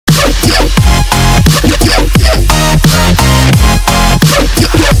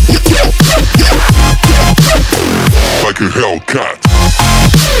fucking Hellcat.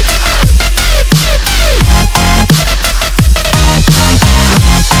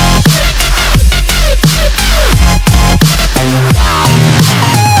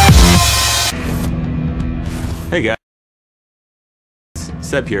 Hey guys,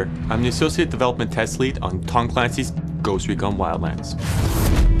 Seb here. I'm the Associate Development Test Lead on Tom Clancy's Ghost Recon Wildlands.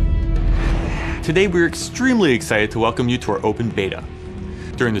 Today we're extremely excited to welcome you to our open beta.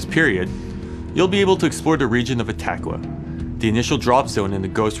 During this period, you'll be able to explore the region of Itaqua, the initial drop zone in the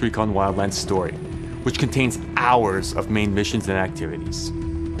Ghost Recon Wildlands story, which contains hours of main missions and activities.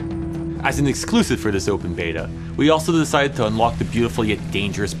 As an exclusive for this open beta, we also decided to unlock the beautiful yet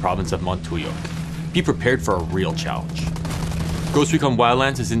dangerous province of Montuyuk. Be prepared for a real challenge. Ghost Recon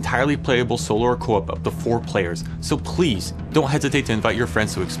Wildlands is entirely playable solo or co-op up to 4 players, so please don't hesitate to invite your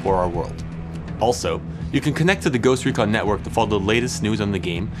friends to explore our world. Also, you can connect to the Ghost Recon network to follow the latest news on the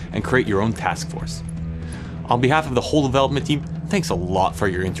game and create your own task force. On behalf of the whole development team, thanks a lot for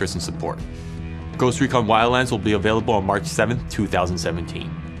your interest and support. Ghost Recon Wildlands will be available on March 7th,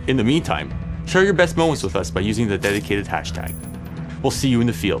 2017. In the meantime, share your best moments with us by using the dedicated hashtag. We'll see you in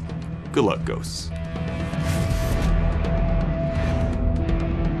the field. Good luck, Ghosts.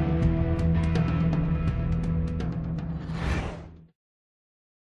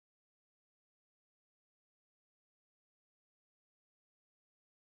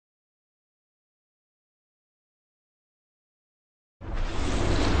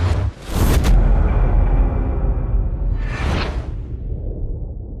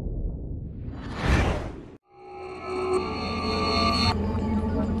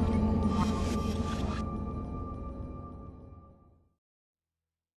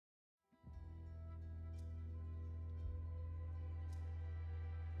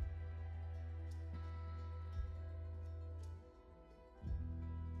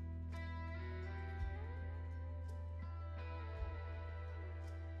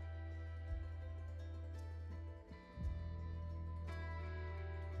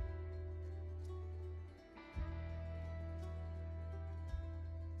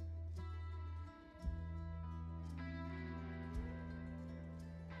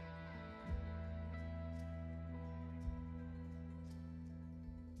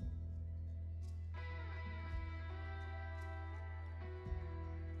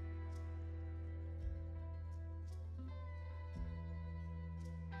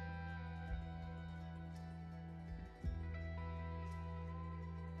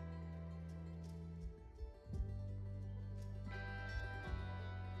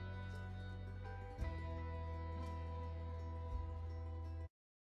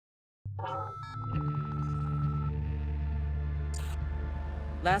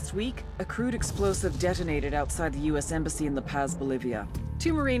 Last week, a crude explosive detonated outside the U.S. Embassy in La Paz, Bolivia.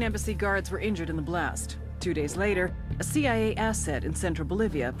 2 Marine Embassy guards were injured in the blast. 2 days later, a CIA asset in central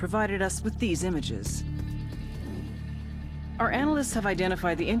Bolivia provided us with these images. Our analysts have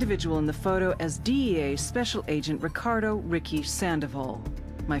identified the individual in the photo as DEA Special Agent Ricardo Ricky Sandoval,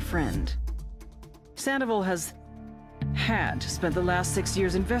 my friend. Sandoval had spent the last 6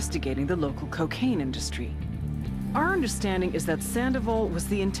 years investigating the local cocaine industry. Our understanding is that Sandoval was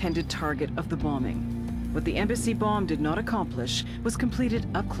the intended target of the bombing. What the embassy bomb did not accomplish was completed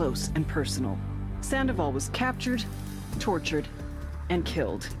up close and personal. Sandoval was captured, tortured, and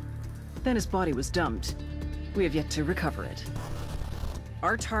killed. Then his body was dumped. We have yet to recover it.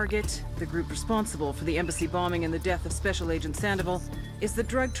 Our target, the group responsible for the embassy bombing and the death of Special Agent Sandoval, is the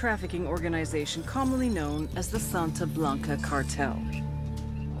drug trafficking organization commonly known as the Santa Blanca Cartel.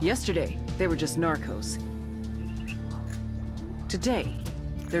 Yesterday, they were just narcos. Today,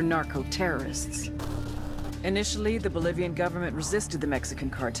 they're narco-terrorists. Initially, the Bolivian government resisted the Mexican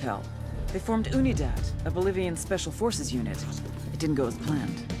cartel. They formed UNIDAD, a Bolivian special forces unit. It didn't go as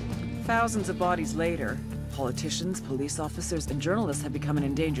planned. Thousands of bodies later, politicians, police officers, and journalists have become an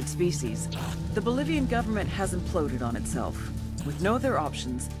endangered species. The Bolivian government has imploded on itself. With no other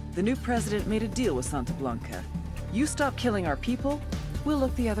options, the new president made a deal with Santa Blanca. You stop killing our people, we'll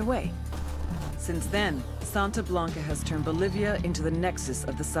look the other way. Since then, Santa Blanca has turned Bolivia into the nexus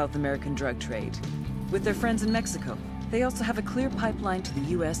of the South American drug trade. With their friends in Mexico, they also have a clear pipeline to the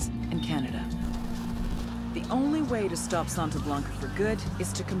US and Canada. The only way to stop Santa Blanca for good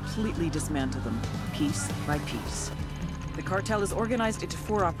is to completely dismantle them, piece by piece. The cartel is organized into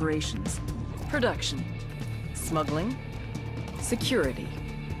 4 operations: production, smuggling, security,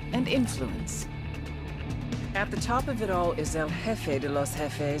 and influence. At the top of it all is El Jefe de los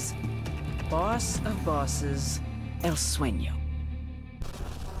Jefes, boss of bosses, El Sueño.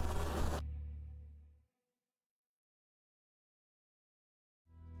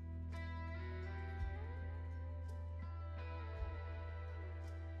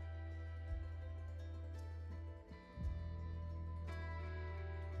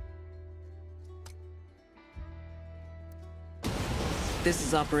 This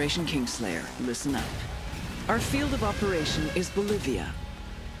is Operation Kingslayer. Listen up. Our field of operation is Bolivia.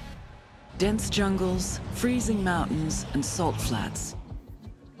 Dense jungles, freezing mountains, and salt flats.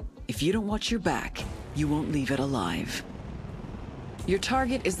 If you don't watch your back, you won't leave it alive. Your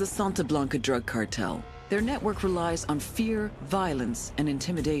target is the Santa Blanca drug cartel. Their network relies on fear, violence, and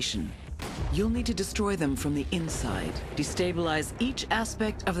intimidation. You'll need to destroy them from the inside, destabilize each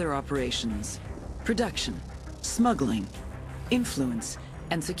aspect of their operations. Production, smuggling, influence,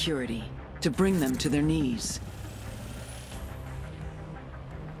 and security, to bring them to their knees.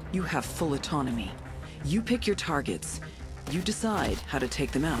 You have full autonomy. You pick your targets. You decide how to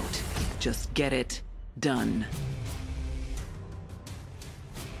take them out. Just get it done.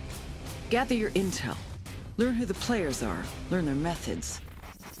 Gather your intel. Learn who the players are. Learn their methods.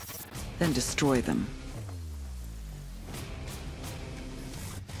 Then destroy them.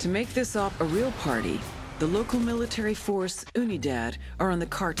 To make this op a real party, the local military force, Unidad, are on the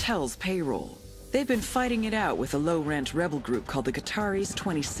cartel's payroll. They've been fighting it out with a low-rent rebel group called the Qataris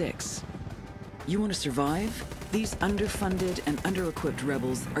 26. You want to survive? These underfunded and under-equipped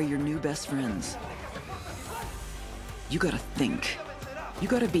rebels are your new best friends. You gotta think. You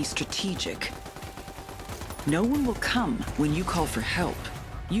gotta be strategic. No one will come when you call for help.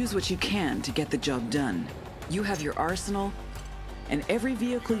 Use what you can to get the job done. You have your arsenal and every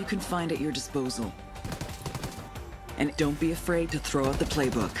vehicle you can find at your disposal. And don't be afraid to throw out the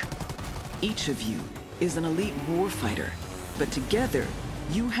playbook. Each of you is an elite warfighter, but together,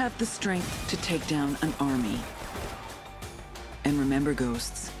 you have the strength to take down an army. And remember,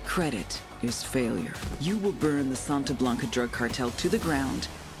 Ghosts, credit is failure. You will burn the Santa Blanca drug cartel to the ground,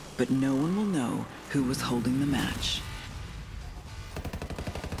 but no one will know who was holding the match.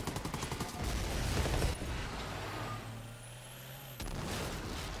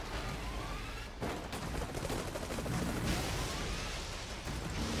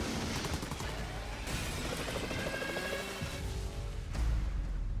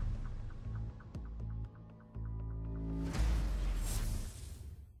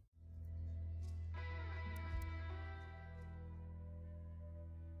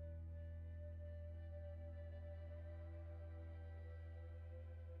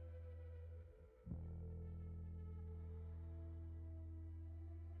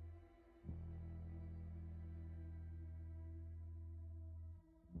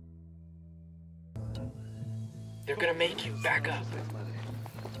 They're gonna make you back up.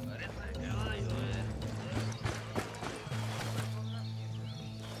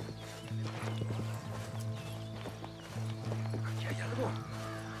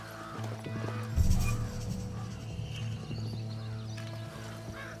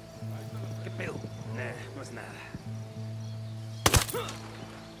 ¿Qué pedo? No es nada.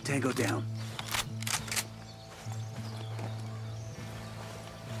 Tango down.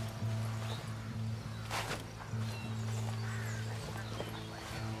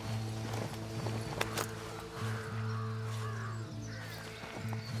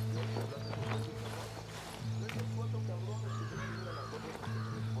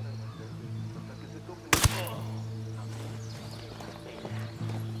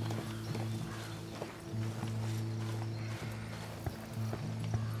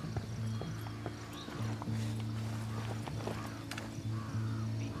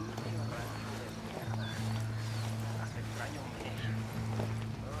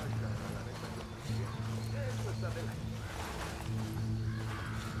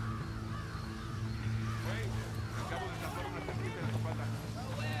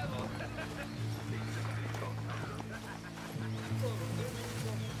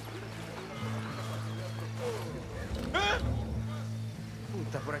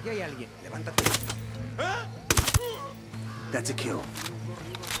 Por aquí hay alguien. Levántate. That's a kill.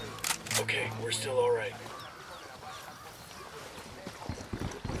 Okay, we're still all right.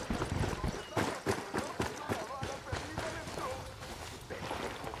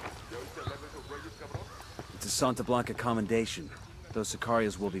 It's a Santa Blanca commendation. Those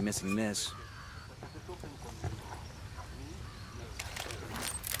Sicarios will be missing this.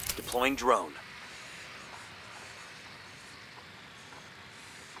 Deploying drone.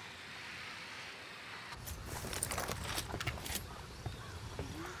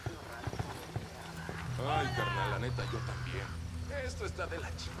 Ay, carnal, la neta, yo también. Esto está de la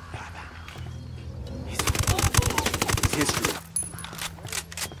chingada. It's history.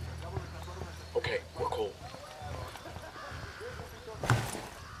 Okay, we're cool.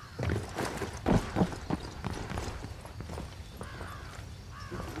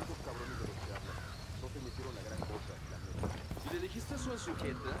 ¿Y le dijiste eso a su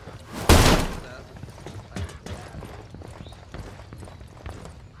jeta?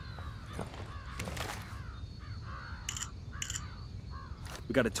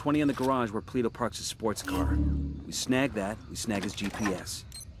 We got a 20 in the garage where Pleto parks his sports car. We snag that, we snag his GPS.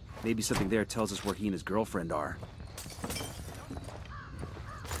 Maybe something there tells us where he and his girlfriend are.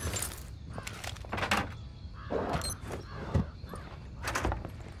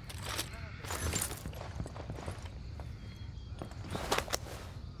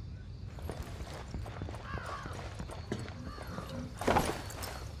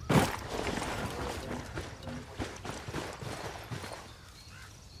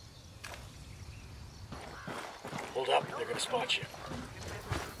 Hold up, they're gonna spot you.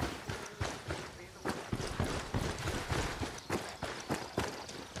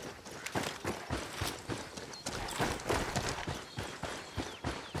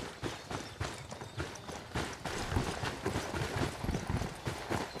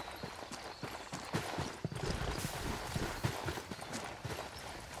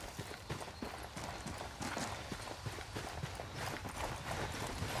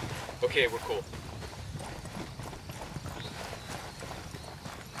 Okay, we're cool.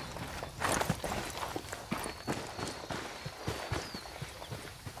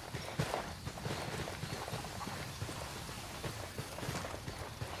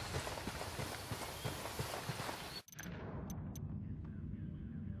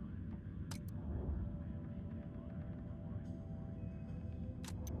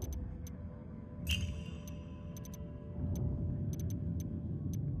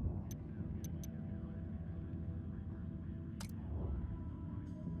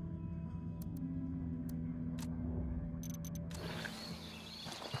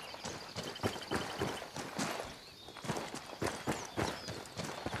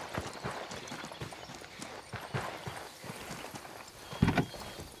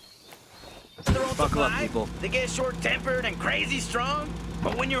 Buckle up, people. They get short-tempered and crazy strong,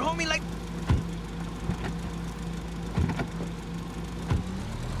 but when you're homie like...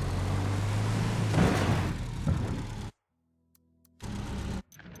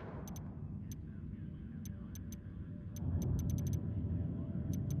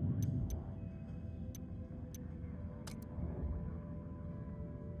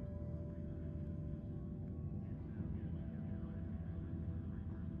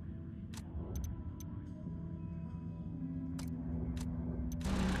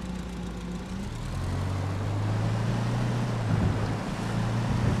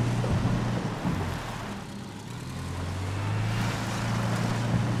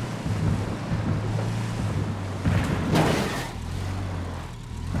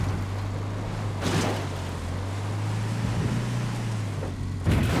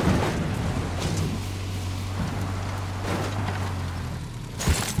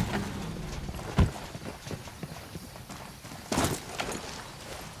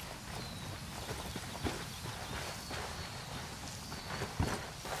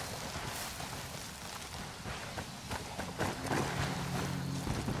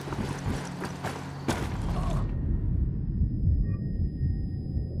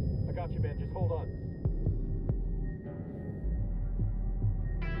 I got you, man. Just hold on.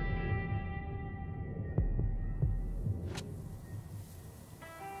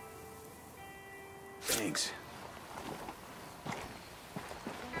 Thanks.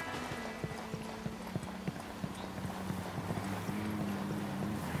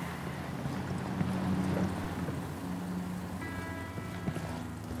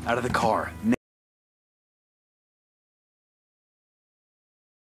 Out of the car.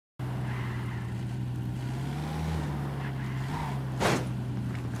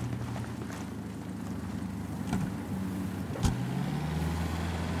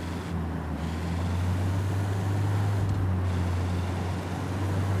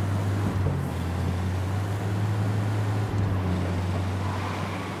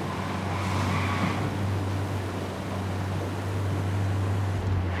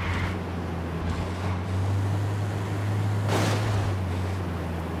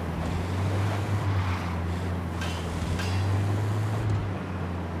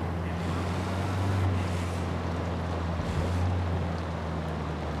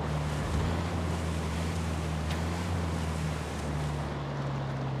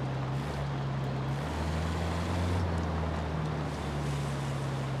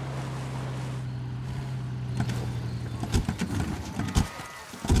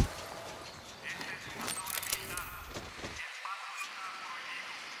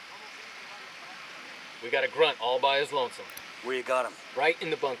 We got a grunt all by his lonesome. Where you got him? Right in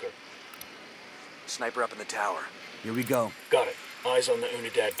the bunker. Sniper up in the tower. Here we go. Got it. Eyes on the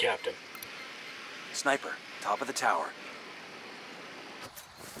Unidad captain. Sniper, top of the tower.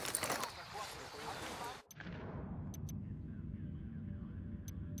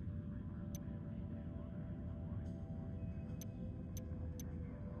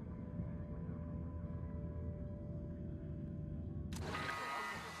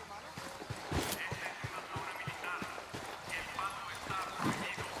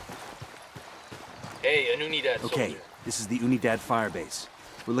 Hey, an Unidad soldier. Okay, this is the Unidad firebase.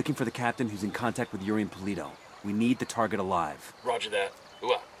 We're looking for the captain who's in contact with Yuri and Polito. We need the target alive. Roger that.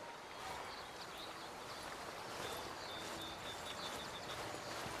 Ooh.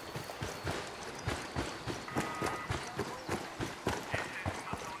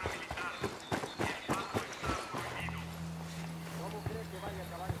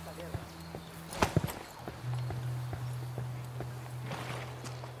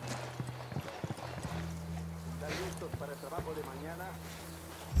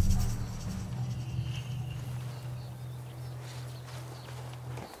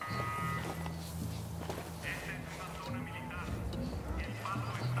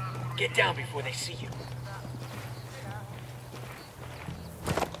 Get down before they see you.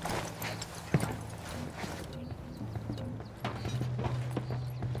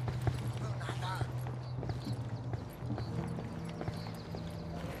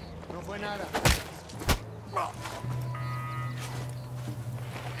 No fue nada.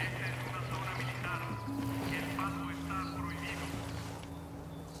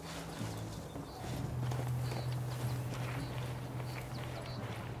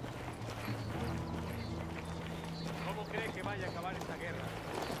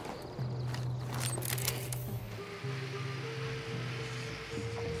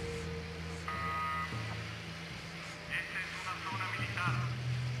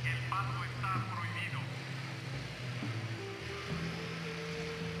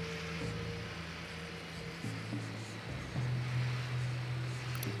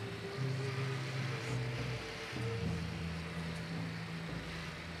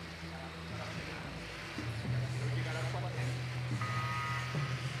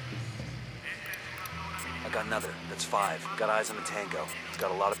 I got another. That's 5. Got eyes on the tango. It's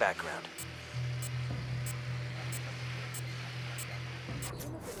got a lot of background.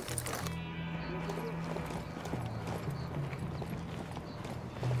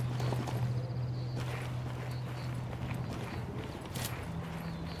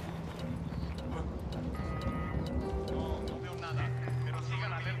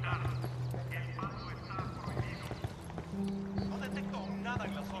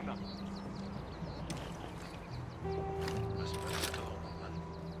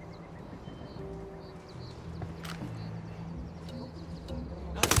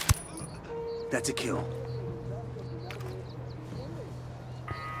 That's a kill.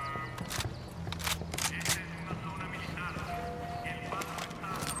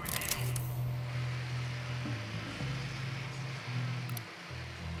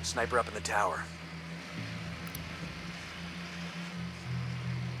 Sniper up in the tower.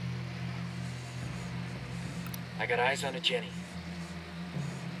 I got eyes on a Jenny.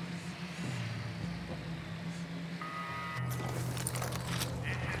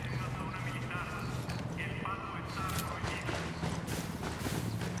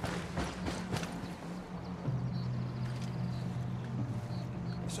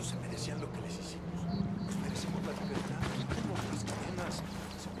 Eso se merecían lo que les hicimos. Nos merecemos la libertad. Quitemos las cadenas.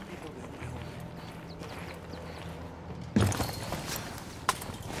 Se me olvidó de nuevo.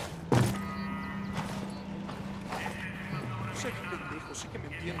 No sé qué pendejo, sí que me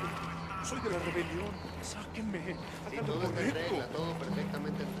entienden. Soy de la rebelión. Sáquenme. Hagan lo correcto. Todo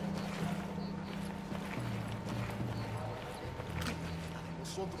perfectamente en regla.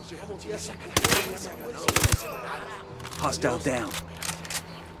 Nosotros llegamos ya a sacar. Hostile down.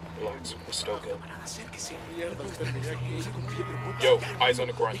 Lords, we're still good. Acérquese, mierda. Terminé aquí con fiebre mucha. Yo, eyes on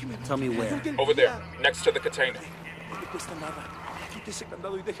the grunt. Tell me where. Over there, next to the container. No le cuesta nada. Quite ese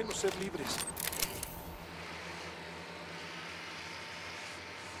candado y déjenos ser libres.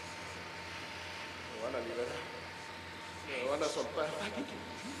 Me van a liberar. Me van a soltar. Sé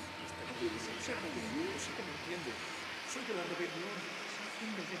que me entiende. Soy de la rebelión.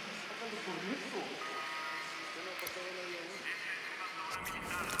 Sáquenme. Hagan lo correcto.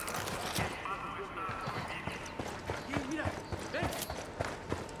 Aquí, mira. Ven.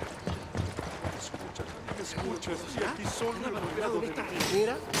 Me escuchas. Y aquí solo el abogado de esta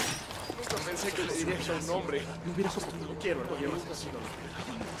trinchera. Nunca pensé que le diría eso a un hombre. No hubiera soportado. Lo quiero, lo quiero.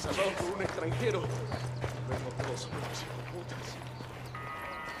 Salvado por un extranjero. Luego todos somos hijoputas.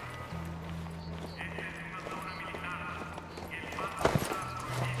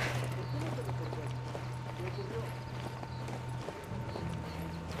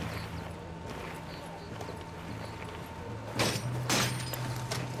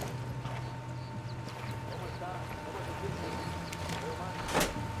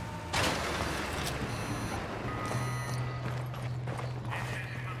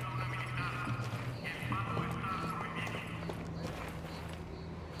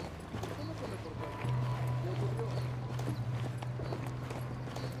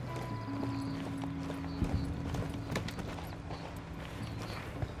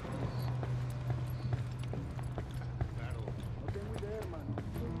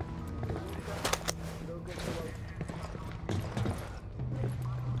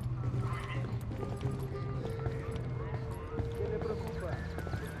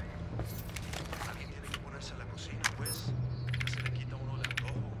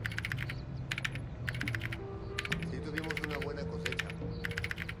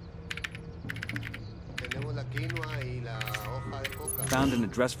 Found an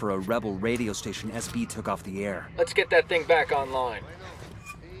address for a rebel radio station SB took off the air. Let's get that thing back online.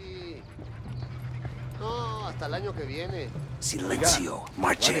 Sí. No, hasta el año que viene. Silencio.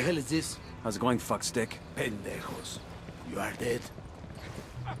 Marche. What the hell is this? How's it going, fuckstick? Pendejos. You are dead.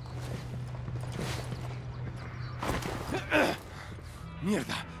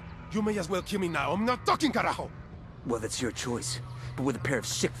 Mierda. You may as well kill me now. I'm not talking, carajo. Well, that's your choice. But with a pair of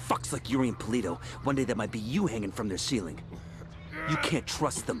sick fucks like Yuri and Polito, one day that might be you hanging from their ceiling. You can't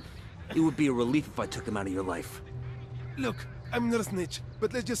trust them. It would be a relief if I took them out of your life. Look, I'm not a snitch,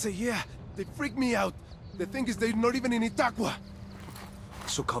 but let's just say, yeah, they freak me out. The thing is, they're not even in Itaqua.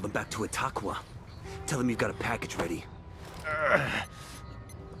 So call them back to Itaqua. Tell them you've got a package ready.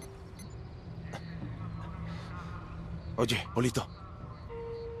 Oye, Polito.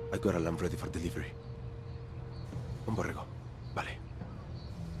 I got a lamb ready for delivery. Un borrego. Vale.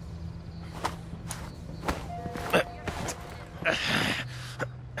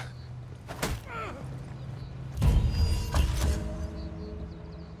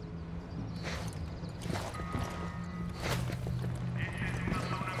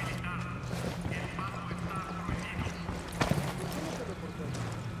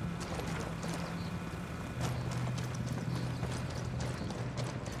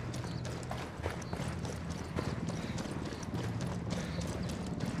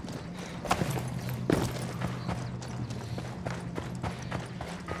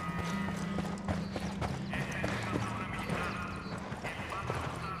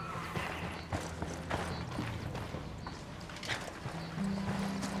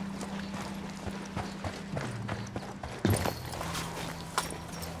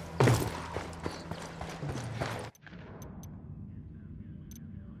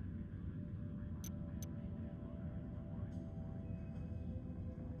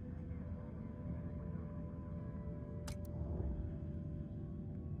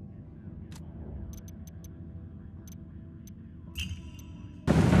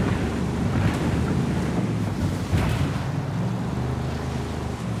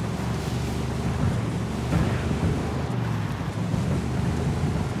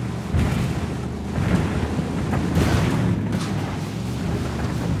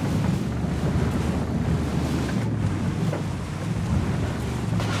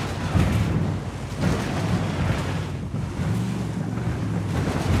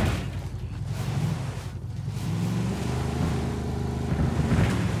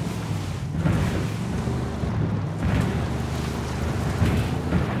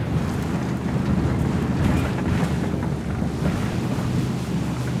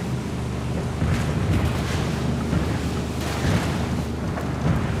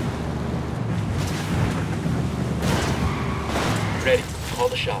 Ready. Call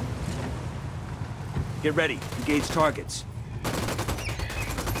the shop. Get ready. Engage targets.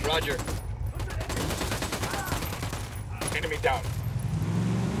 Roger. Enemy down.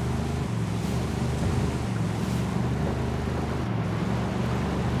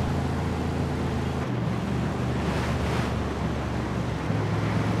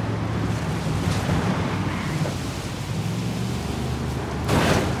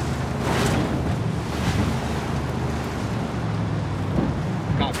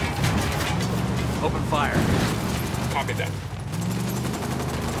 Copy. Open fire. Copy that.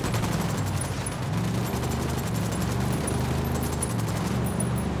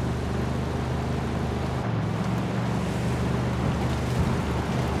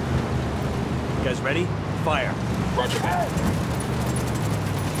 You guys ready? Fire. Roger that.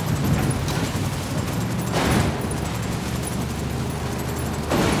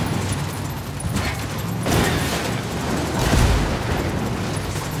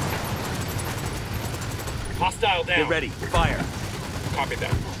 Hostile down. Get ready. Fire. Copy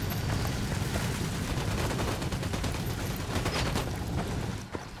that.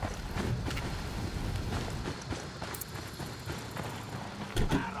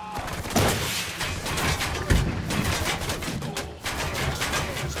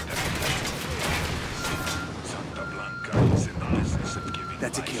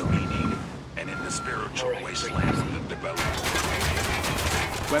 That's a kill. And in the spiritual All right, wasteland that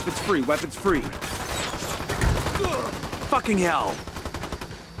develops. Weapons free. Weapons free. Fucking hell.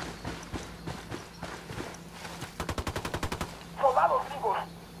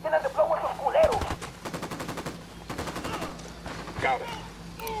 Got it.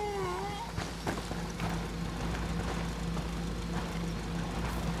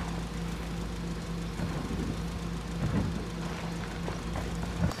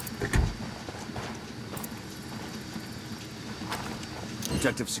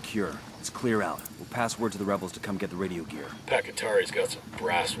 Objective secure. It's clear out. We'll pass word to the rebels to come get the radio gear. Pakatari's got some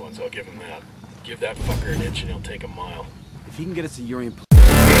brass ones, I'll give him that. Give that fucker an inch and he'll take a mile. If he can get us to Urian...